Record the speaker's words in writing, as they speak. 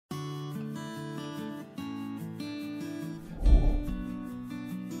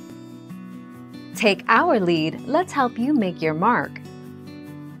Take our lead, let's help you make your mark.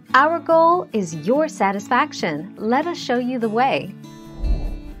 Our goal is your satisfaction. Let us show you the way.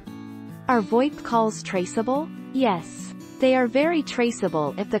 Are VoIP calls traceable? Yes. They are very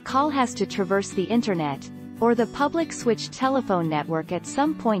traceable if the call has to traverse the internet, or the public switched telephone network at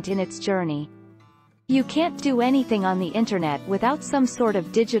some point in its journey. You can't do anything on the internet without some sort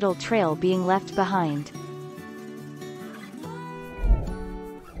of digital trail being left behind.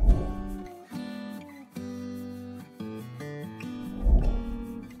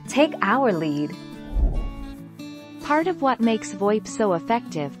 Take our lead. Part of what makes VoIP so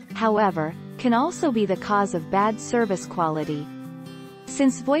effective, however, can also be the cause of bad service quality.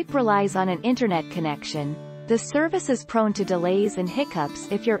 Since VoIP relies on an internet connection, the service is prone to delays and hiccups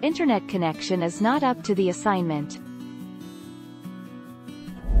if your internet connection is not up to the assignment.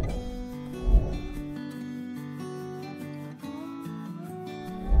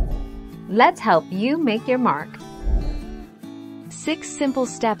 Let's help you make your mark. 6 simple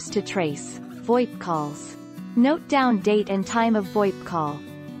steps to trace VoIP calls. Note down date and time of VoIP call.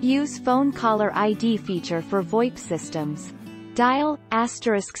 Use phone caller ID feature for VoIP systems. Dial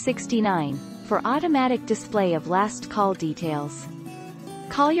 *69 for automatic display of last call details.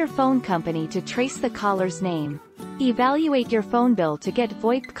 Call your phone company to trace the caller's name. Evaluate your phone bill to get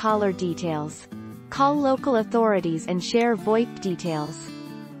VoIP caller details. Call local authorities and share VoIP details.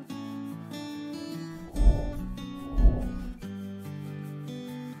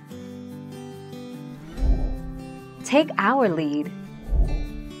 Take our lead.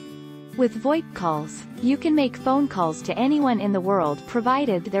 With VoIP calls, you can make phone calls to anyone in the world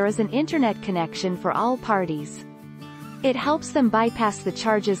provided there is an internet connection for all parties. It helps them bypass the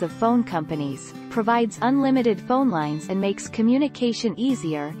charges of phone companies, provides unlimited phone lines and makes communication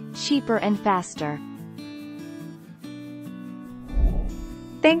easier, cheaper and faster.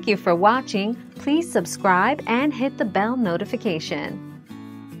 Thank you for watching. Please subscribe and hit the bell notification.